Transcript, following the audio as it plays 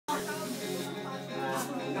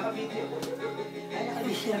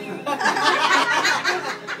If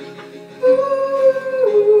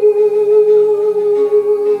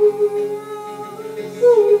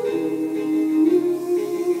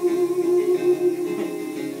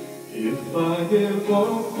I give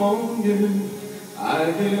up on you,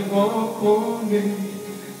 I give up on me.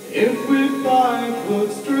 If we fight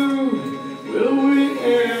what's true, will we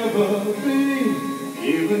ever be?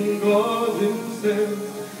 Even God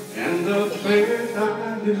himself and the faith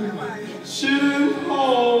I do shouldn't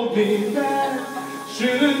hold me back,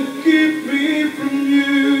 shouldn't keep me from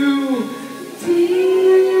you.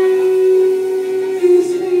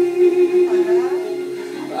 Tease me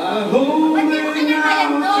by holding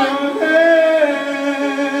out your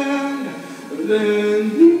hand, then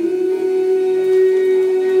heal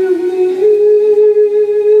me,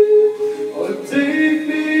 or take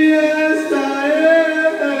me as I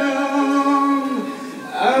am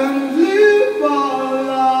and live our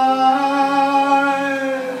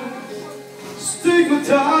lives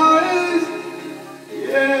stigmatized.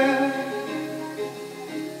 Yeah,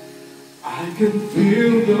 I can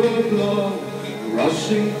feel the blood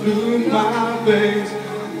rushing through my veins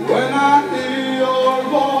when I hear your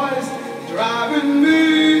voice driving me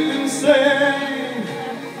insane.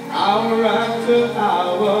 Hour after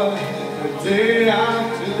hour, day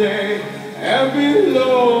after day, every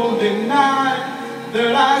lonely night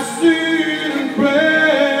that I sit and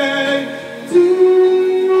pray to you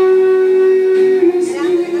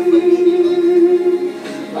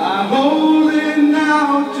by holding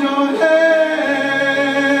out your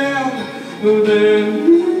hand, then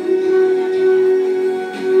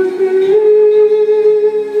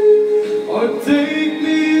or take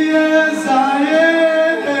me as I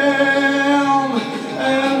am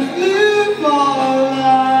and live our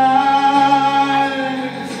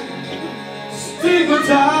lives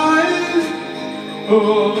stigmatized.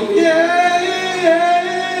 Oh yeah.